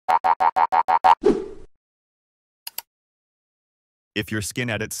If your skin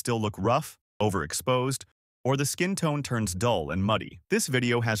edits still look rough, overexposed, or the skin tone turns dull and muddy, this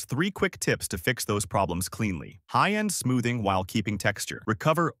video has 3 quick tips to fix those problems cleanly. High-end smoothing while keeping texture.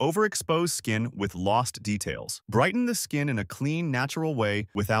 Recover overexposed skin with lost details. Brighten the skin in a clean, natural way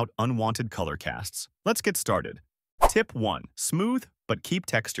without unwanted color casts. Let's get started. Tip 1. Smooth, but keep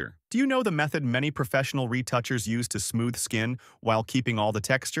texture. Do you know the method many professional retouchers use to smooth skin while keeping all the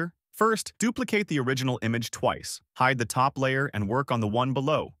texture? First, duplicate the original image twice. Hide the top layer and work on the one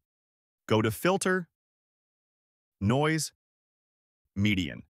below. Go to Filter, Noise,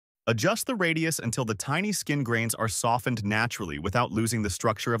 Median. Adjust the radius until the tiny skin grains are softened naturally without losing the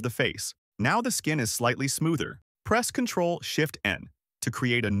structure of the face. Now the skin is slightly smoother. Press Ctrl-Shift-N to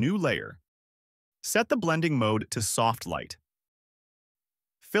create a new layer. Set the blending mode to soft light.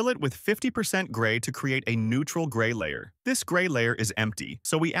 Fill it with 50% gray to create a neutral gray layer. This gray layer is empty,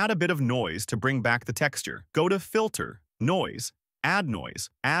 so we add a bit of noise to bring back the texture. Go to Filter, Noise, Add Noise.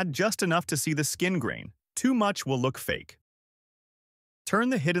 Add just enough to see the skin grain. Too much will look fake. Turn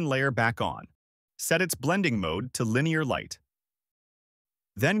the hidden layer back on. Set its blending mode to linear light.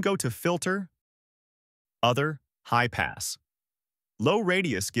 Then go to Filter, Other, High Pass. Low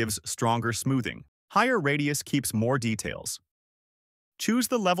radius gives stronger smoothing. Higher radius keeps more details. Choose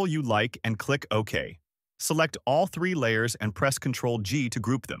the level you like and click OK. Select all 3 layers and press Ctrl-G to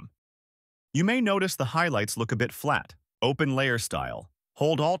group them. You may notice the highlights look a bit flat. Open Layer Style.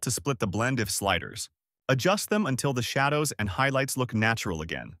 Hold Alt to split the blend if sliders. Adjust them until the shadows and highlights look natural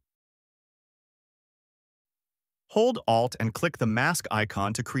again. Hold Alt and click the mask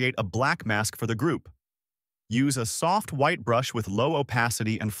icon to create a black mask for the group. Use a soft white brush with low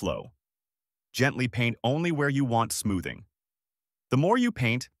opacity and flow. Gently paint only where you want smoothing. The more you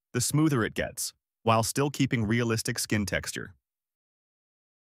paint, the smoother it gets, while still keeping realistic skin texture.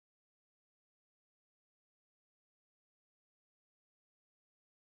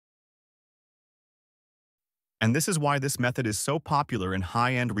 And this is why this method is so popular in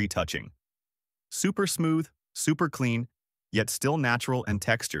high-end retouching. Super smooth, super clean, yet still natural and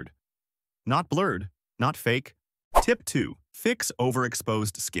textured. Not blurred, not fake. Tip 2. Fix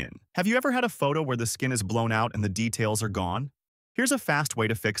overexposed skin. Have you ever had a photo where the skin is blown out and the details are gone? Here's a fast way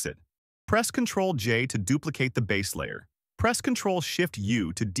to fix it. Press Ctrl-J to duplicate the base layer. Press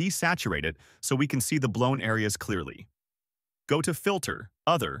Ctrl-Shift-U to desaturate it so we can see the blown areas clearly. Go to Filter,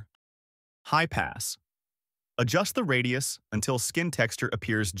 Other, High Pass. Adjust the radius until skin texture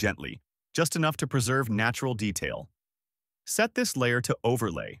appears gently, just enough to preserve natural detail. Set this layer to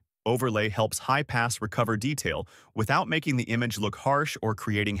Overlay. Overlay helps High Pass recover detail without making the image look harsh or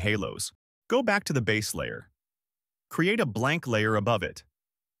creating halos. Go back to the base layer. Create a blank layer above it.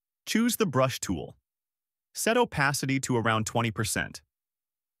 Choose the Brush tool. Set opacity to around 20%.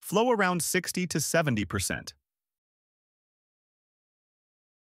 Flow around 60 to 70%.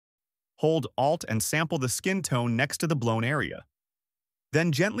 Hold Alt and sample the skin tone next to the blown area.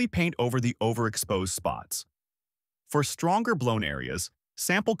 Then gently paint over the overexposed spots. For stronger blown areas,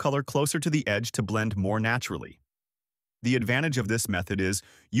 sample color closer to the edge to blend more naturally. The advantage of this method is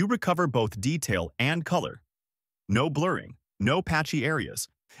you recover both detail and color. No blurring, no patchy areas,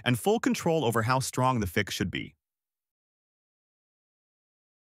 and full control over how strong the fix should be.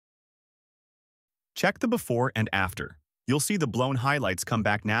 Check the before and after. You'll see the blown highlights come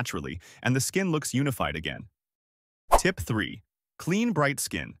back naturally, and the skin looks unified again. Tip 3. Clean, bright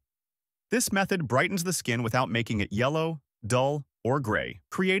skin. This method brightens the skin without making it yellow, dull, or gray.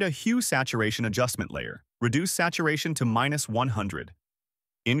 Create a hue saturation adjustment layer. Reduce saturation to -100.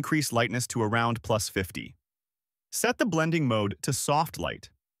 Increase lightness to around +50. Set the blending mode to soft light.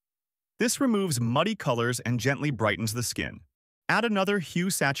 This removes muddy colors and gently brightens the skin. Add another hue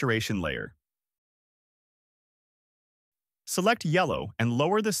saturation layer. Select yellow and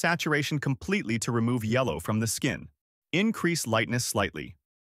lower the saturation completely to remove yellow from the skin. Increase lightness slightly.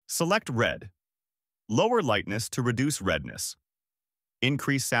 Select red. Lower lightness to reduce redness.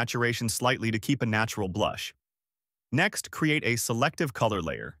 Increase saturation slightly to keep a natural blush. Next, create a selective color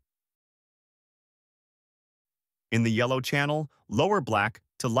layer. In the yellow channel, lower black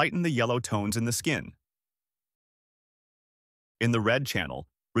to lighten the yellow tones in the skin. In the red channel,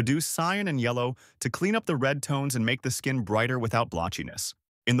 reduce cyan and yellow to clean up the red tones and make the skin brighter without blotchiness.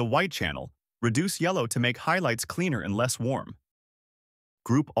 In the white channel, reduce yellow to make highlights cleaner and less warm.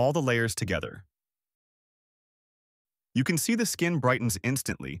 Group all the layers together. You can see the skin brightens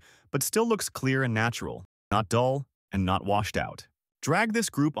instantly, but still looks clear and natural, not dull and not washed out. Drag this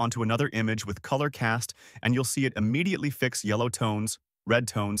group onto another image with color cast, and you'll see it immediately fix yellow tones, red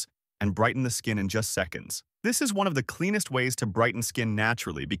tones, and brighten the skin in just seconds. This is one of the cleanest ways to brighten skin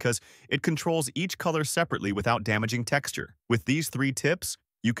naturally because it controls each color separately without damaging texture. With these 3 tips,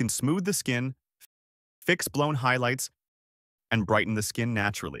 you can smooth the skin, fix blown highlights, and brighten the skin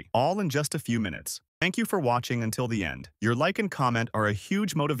naturally, all in just a few minutes. Thank you for watching until the end. Your like and comment are a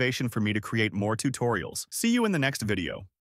huge motivation for me to create more tutorials. See you in the next video.